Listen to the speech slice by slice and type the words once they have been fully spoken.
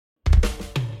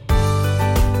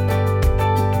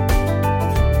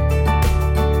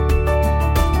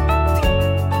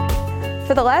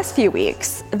For the last few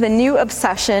weeks, the new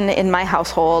obsession in my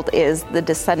household is the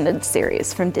Descendants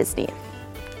series from Disney.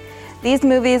 These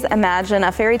movies imagine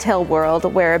a fairy tale world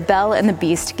where Belle and the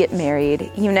Beast get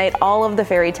married, unite all of the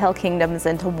fairy tale kingdoms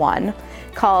into one,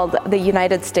 called the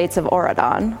United States of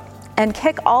Auradon, and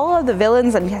kick all of the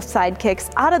villains and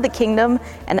sidekicks out of the kingdom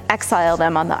and exile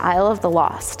them on the Isle of the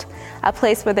Lost, a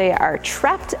place where they are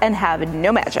trapped and have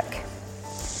no magic.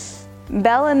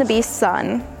 Belle and the Beast's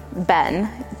son, Ben,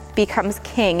 becomes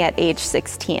king at age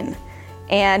 16,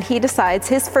 and he decides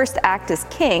his first act as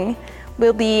king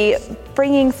will be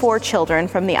bringing 4 children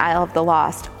from the Isle of the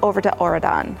Lost over to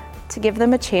Auradon to give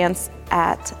them a chance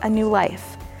at a new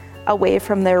life, away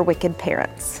from their wicked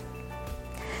parents.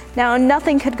 Now,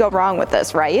 nothing could go wrong with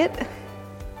this, right?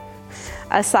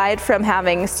 Aside from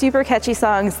having super catchy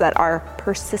songs that are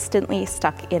persistently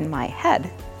stuck in my head.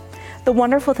 The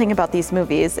wonderful thing about these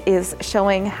movies is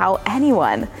showing how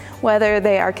anyone, whether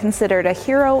they are considered a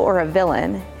hero or a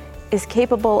villain, is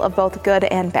capable of both good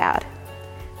and bad.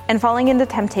 And falling into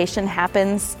temptation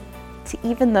happens to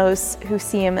even those who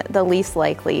seem the least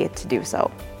likely to do so.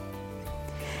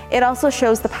 It also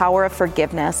shows the power of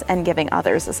forgiveness and giving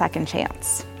others a second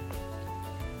chance.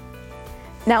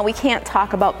 Now, we can't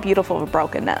talk about beautiful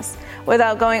brokenness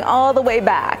without going all the way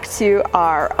back to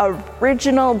our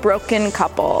original broken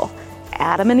couple,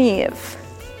 Adam and Eve.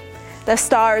 The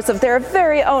stars of their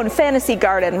very own fantasy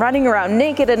garden, running around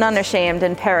naked and unashamed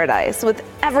in paradise with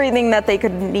everything that they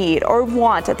could need or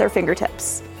want at their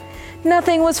fingertips.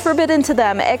 Nothing was forbidden to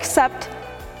them except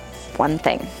one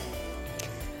thing.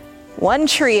 One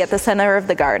tree at the center of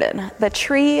the garden, the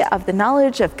tree of the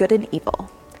knowledge of good and evil.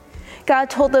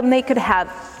 God told them they could have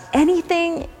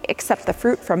anything except the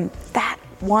fruit from that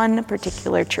one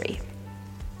particular tree.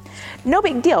 No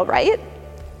big deal, right?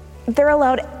 They're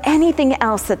allowed anything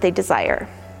else that they desire.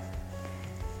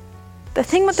 The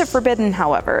thing with the forbidden,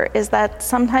 however, is that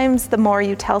sometimes the more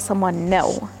you tell someone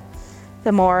no,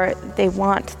 the more they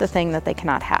want the thing that they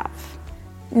cannot have.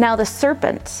 Now, the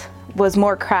serpent was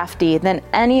more crafty than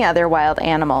any other wild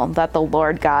animal that the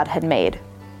Lord God had made.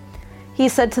 He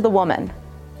said to the woman,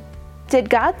 "Did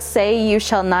God say you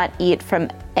shall not eat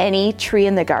from any tree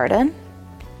in the garden?"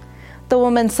 The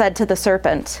woman said to the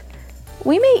serpent,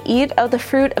 "We may eat of the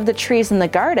fruit of the trees in the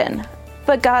garden,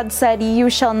 but God said, 'You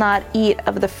shall not eat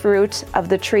of the fruit of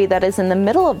the tree that is in the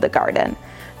middle of the garden,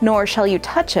 nor shall you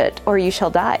touch it, or you shall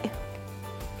die.'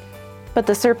 But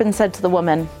the serpent said to the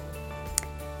woman,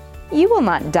 'You will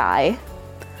not die,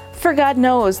 for God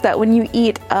knows that when you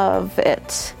eat of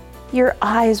it, your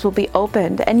eyes will be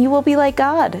opened, and you will be like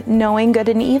God, knowing good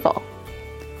and evil.'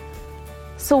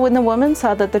 So when the woman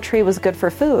saw that the tree was good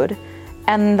for food,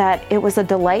 and that it was a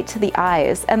delight to the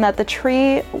eyes, and that the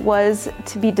tree was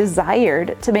to be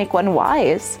desired to make one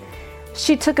wise,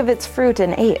 she took of its fruit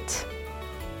and ate.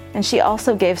 And she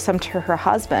also gave some to her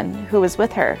husband, who was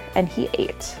with her, and he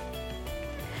ate.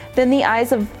 Then the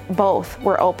eyes of both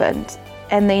were opened,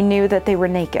 and they knew that they were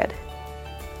naked.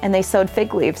 And they sewed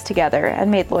fig leaves together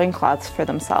and made loincloths for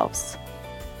themselves.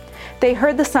 They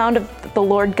heard the sound of the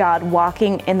Lord God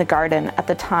walking in the garden at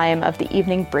the time of the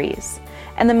evening breeze.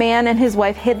 And the man and his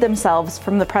wife hid themselves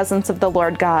from the presence of the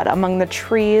Lord God among the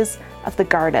trees of the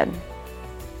garden.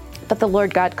 But the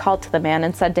Lord God called to the man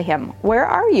and said to him, "Where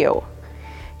are you?"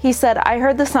 He said, "I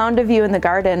heard the sound of you in the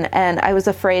garden, and I was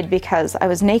afraid because I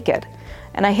was naked,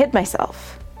 and I hid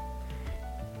myself."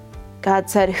 God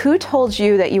said, "Who told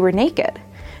you that you were naked?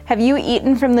 Have you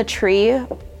eaten from the tree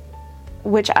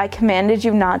which I commanded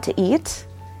you not to eat?"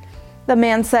 The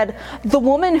man said, "The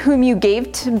woman whom you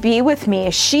gave to be with me,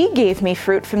 she gave me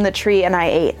fruit from the tree, and I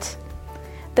ate."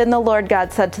 Then the Lord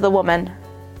God said to the woman,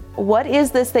 "What is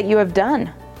this that you have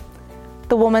done?"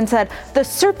 The woman said, "The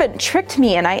serpent tricked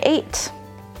me, and I ate."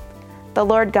 The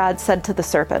Lord God said to the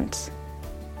serpent,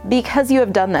 "Because you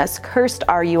have done this, cursed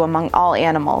are you among all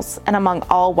animals and among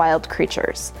all wild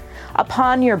creatures.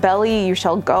 Upon your belly you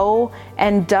shall go,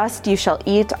 and dust you shall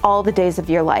eat all the days of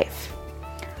your life.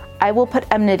 I will put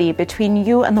enmity between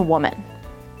you and the woman,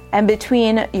 and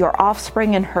between your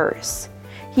offspring and hers.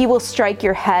 He will strike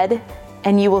your head,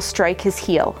 and you will strike his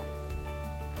heel."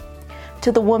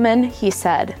 To the woman he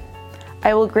said,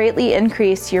 "I will greatly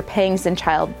increase your pangs in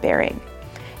childbearing.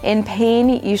 In pain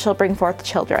you shall bring forth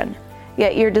children,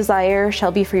 yet your desire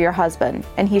shall be for your husband,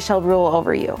 and he shall rule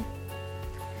over you."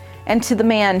 And to the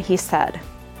man he said,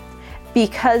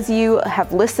 "Because you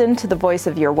have listened to the voice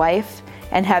of your wife,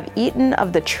 and have eaten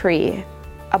of the tree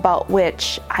about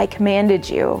which I commanded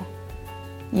you,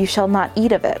 you shall not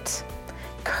eat of it.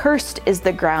 Cursed is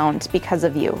the ground because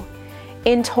of you.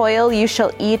 In toil you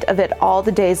shall eat of it all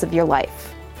the days of your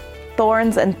life.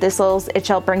 Thorns and thistles it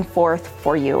shall bring forth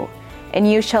for you.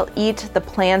 and you shall eat the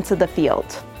plants of the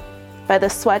field. By the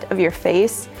sweat of your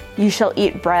face you shall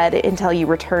eat bread until you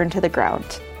return to the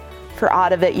ground, for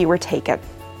out of it you were taken.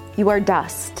 You are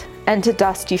dust, and to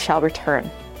dust you shall return.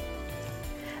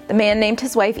 The man named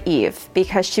his wife Eve,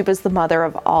 because she was the mother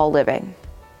of all living.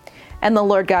 And the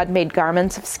Lord God made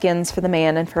garments of skins for the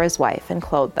man and for his wife, and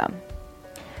clothed them.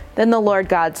 Then the Lord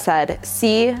God said,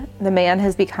 "See, the man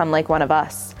has become like one of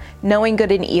us, knowing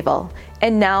good and evil,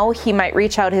 and now he might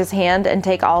reach out his hand and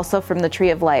take also from the tree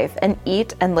of life, and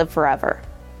eat and live forever."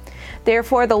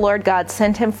 Therefore the Lord God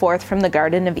sent him forth from the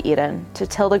Garden of Eden to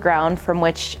till the ground from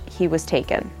which he was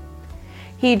taken.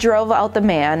 He drove out the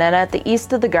man, and at the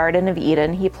east of the Garden of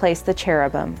Eden he placed the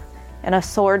cherubim, and a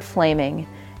sword flaming,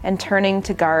 and turning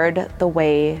to guard the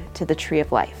way to the tree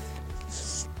of life.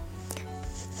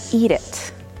 Eat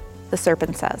it, the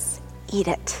serpent says. Eat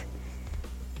it.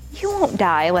 You won't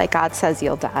die like God says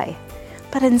you'll die,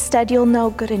 but instead you'll know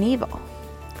good and evil.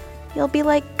 You'll be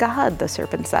like God, the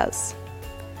serpent says.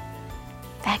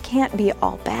 That can't be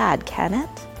all bad, can it?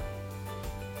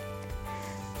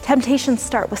 Temptations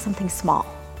start with something small.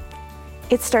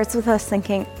 It starts with us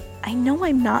thinking, I know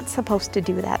I'm not supposed to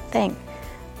do that thing,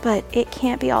 but it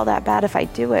can't be all that bad if I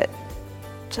do it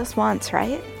just once,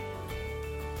 right?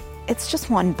 It's just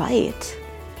one bite.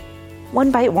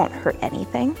 One bite won't hurt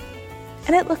anything.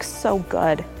 And it looks so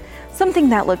good. Something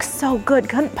that looks so good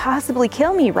couldn't possibly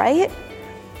kill me, right?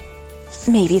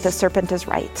 Maybe the serpent is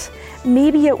right.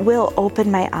 Maybe it will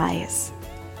open my eyes.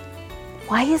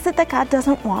 Why is it that God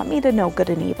doesn't want me to know good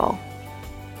and evil?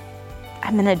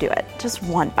 I'm gonna do it, just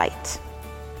one bite.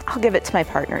 I'll give it to my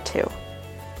partner too.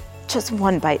 Just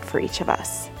one bite for each of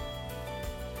us.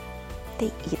 They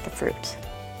eat the fruit.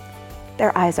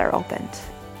 Their eyes are opened.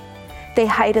 They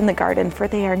hide in the garden, for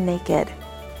they are naked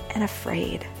and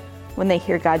afraid when they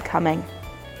hear God coming.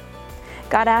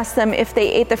 God asked them if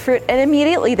they ate the fruit, and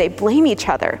immediately they blame each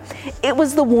other. It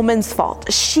was the woman's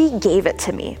fault. She gave it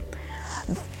to me.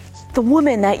 The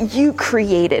woman that you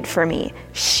created for me,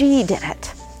 she did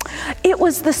it. It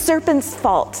was the serpent's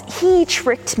fault. He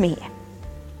tricked me.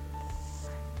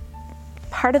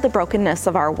 Part of the brokenness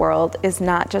of our world is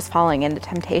not just falling into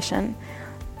temptation,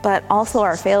 but also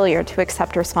our failure to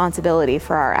accept responsibility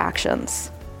for our actions.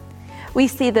 We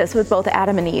see this with both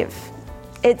Adam and Eve.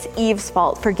 It's Eve's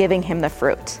fault for giving him the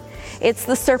fruit. It's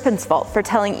the serpent's fault for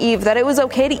telling Eve that it was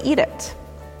okay to eat it.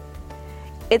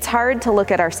 It's hard to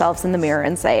look at ourselves in the mirror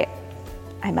and say,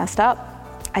 I messed up,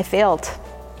 I failed.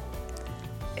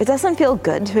 It doesn't feel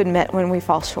good to admit when we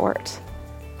fall short.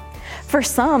 For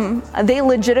some, they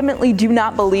legitimately do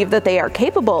not believe that they are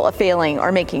capable of failing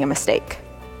or making a mistake.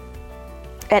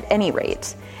 At any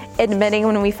rate, admitting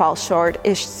when we fall short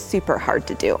is super hard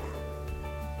to do.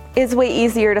 It's way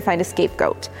easier to find a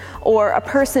scapegoat or a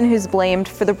person who's blamed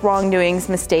for the wrongdoings,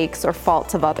 mistakes, or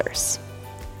faults of others.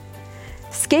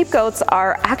 Scapegoats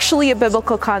are actually a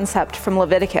biblical concept from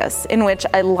Leviticus, in which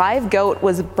a live goat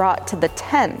was brought to the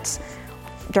tent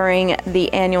during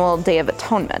the annual Day of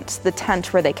Atonement, the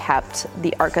tent where they kept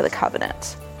the Ark of the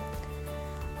Covenant.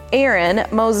 Aaron,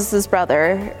 Moses'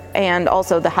 brother, and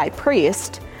also the high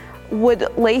priest,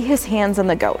 would lay his hands on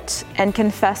the goat and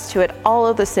confess to it all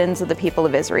of the sins of the people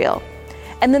of Israel.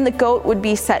 And then the goat would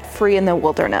be set free in the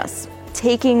wilderness,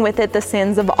 taking with it the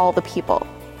sins of all the people.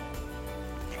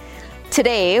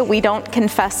 Today, we don't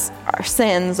confess our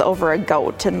sins over a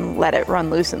goat and let it run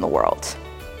loose in the world.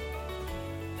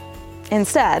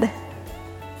 Instead,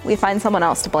 we find someone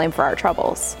else to blame for our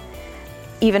troubles,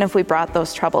 even if we brought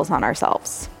those troubles on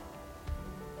ourselves.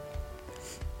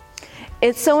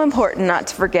 It's so important not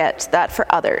to forget that for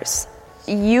others,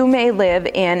 you may live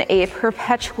in a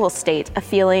perpetual state of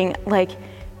feeling like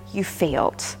you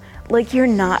failed, like you're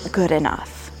not good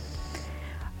enough.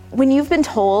 When you've been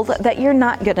told that you're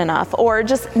not good enough, or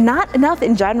just not enough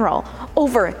in general,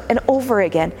 over and over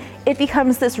again, it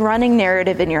becomes this running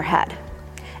narrative in your head.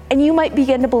 And you might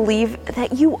begin to believe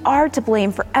that you are to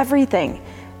blame for everything,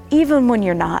 even when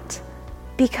you're not,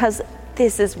 because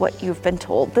this is what you've been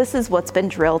told. This is what's been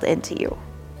drilled into you.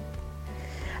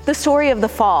 The story of the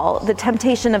fall, the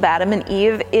temptation of Adam and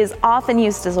Eve, is often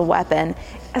used as a weapon,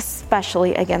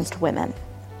 especially against women.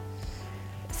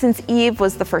 Since Eve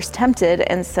was the first tempted,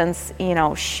 and since,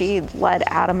 she led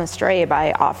Adam astray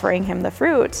by offering him the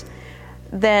fruit,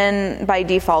 then by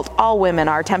default, all women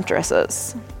are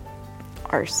temptresses,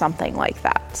 or something like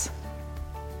that.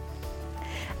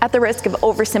 At the risk of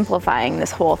oversimplifying this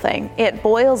whole thing, it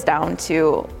boils down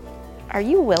to, are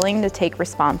you willing to take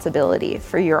responsibility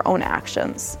for your own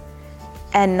actions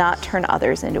and not turn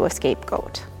others into a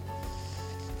scapegoat?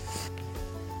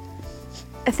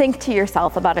 Think to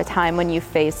yourself about a time when you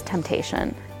faced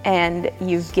temptation and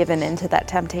you've given into that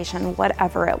temptation,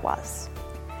 whatever it was.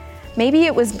 Maybe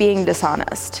it was being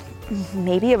dishonest.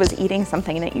 Maybe it was eating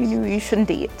something that you knew you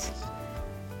shouldn't eat.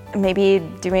 Maybe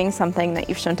doing something that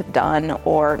you shouldn't have done,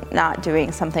 or not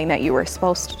doing something that you were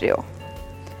supposed to do.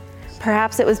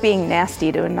 Perhaps it was being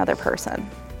nasty to another person.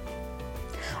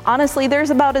 Honestly,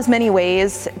 there's about as many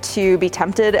ways to be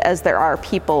tempted as there are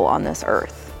people on this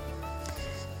earth.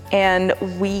 And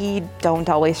we don't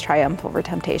always triumph over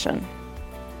temptation.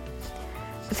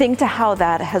 Think to how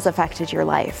that has affected your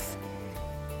life.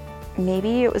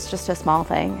 Maybe it was just a small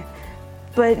thing,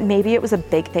 but maybe it was a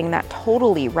big thing that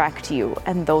totally wrecked you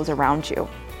and those around you.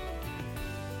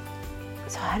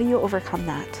 So how do you overcome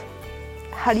that?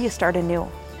 How do you start anew?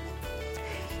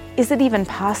 Is it even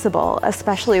possible,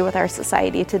 especially with our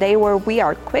society today where we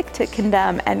are quick to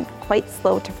condemn and quite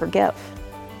slow to forgive?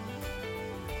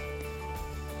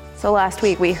 So last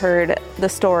week we heard the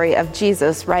story of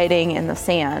Jesus writing in the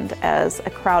sand as a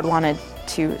crowd wanted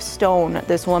to stone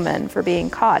this woman for being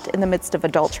caught in the midst of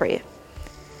adultery.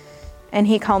 And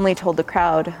he calmly told the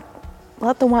crowd,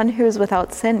 "Let the one who is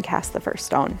without sin cast the first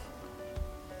stone."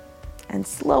 And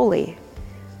slowly,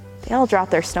 they all dropped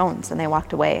their stones and they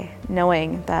walked away,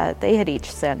 knowing that they had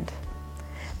each sinned.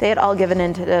 They had all given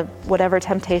into whatever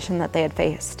temptation that they had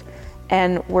faced,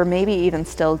 and were maybe even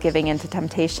still giving into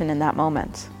temptation in that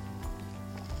moment.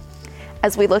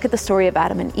 As we look at the story of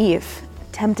Adam and Eve,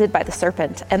 tempted by the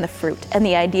serpent and the fruit and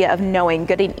the idea of knowing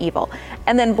good and evil,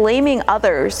 and then blaming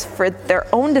others for their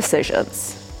own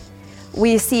decisions,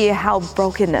 we see how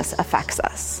brokenness affects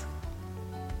us.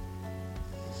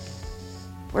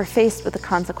 We're faced with the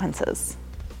consequences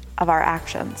of our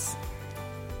actions,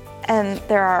 and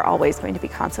there are always going to be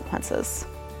consequences.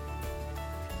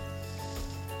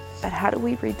 But how do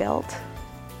we rebuild?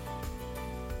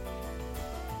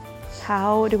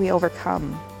 How do we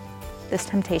overcome this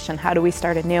temptation? How do we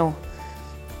start anew?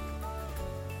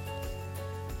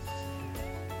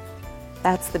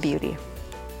 That's the beauty.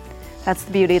 That's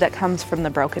the beauty that comes from the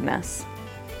brokenness.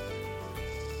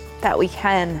 That we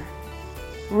can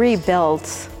rebuild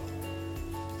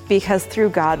because through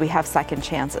God we have second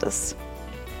chances.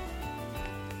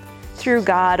 Through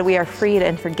God we are freed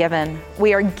and forgiven.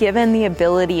 We are given the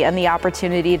ability and the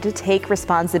opportunity to take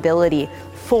responsibility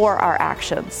for our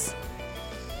actions.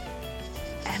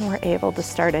 And we're able to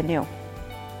start anew.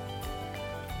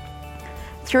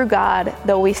 Through God,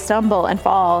 though we stumble and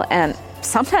fall, and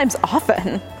sometimes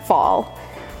often fall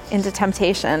into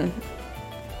temptation,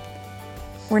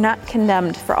 we're not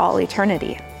condemned for all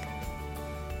eternity.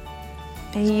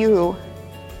 May you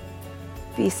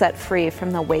be set free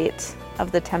from the weight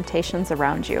of the temptations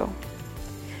around you.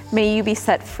 May you be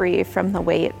set free from the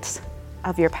weight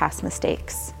of your past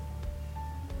mistakes.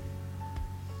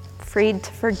 Freed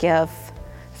to forgive,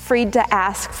 freed to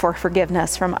ask for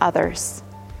forgiveness from others,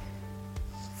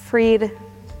 freed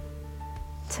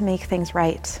to make things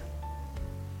right,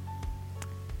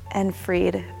 and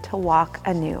freed to walk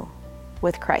anew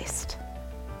with Christ.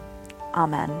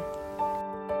 Amen.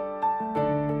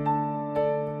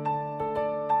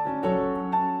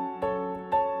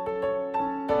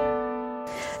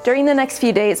 During the next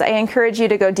few days, I encourage you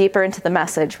to go deeper into the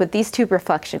message with these two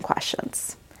reflection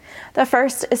questions. The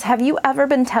first is, have you ever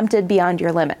been tempted beyond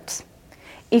your limit?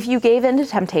 If you gave in to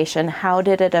temptation, how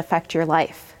did it affect your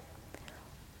life?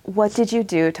 What did you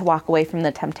do to walk away from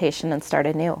the temptation and start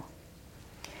anew?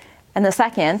 And the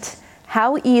second,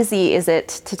 how easy is it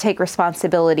to take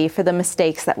responsibility for the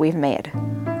mistakes that we've made?